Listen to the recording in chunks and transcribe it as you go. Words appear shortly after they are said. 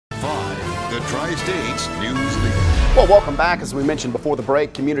the Tri-States News Leader. Well, welcome back. As we mentioned before the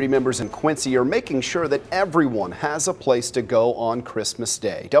break, community members in Quincy are making sure that everyone has a place to go on Christmas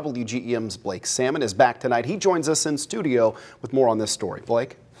Day. WGEM's Blake Salmon is back tonight. He joins us in studio with more on this story.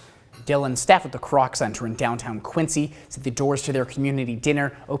 Blake? Dylan, staff at the Kroc Center in downtown Quincy said the doors to their community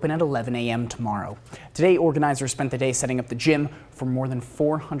dinner open at 11 a.m. tomorrow. Today, organizers spent the day setting up the gym for more than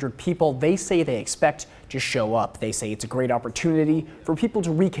 400 people. They say they expect to show up. They say it's a great opportunity for people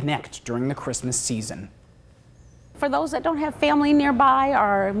to reconnect during the Christmas season. For those that don't have family nearby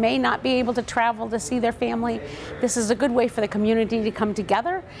or may not be able to travel to see their family, this is a good way for the community to come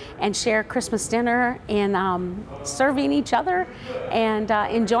together and share Christmas dinner and serving each other and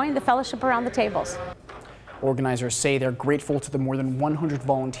enjoying the fellowship around the tables. Organizers say they're grateful to the more than 100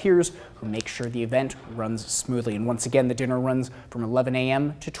 volunteers who make sure the event runs smoothly. And once again, the dinner runs from 11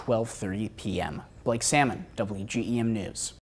 a.m. to 12:30 p.m. Blake Salmon, WGEM News.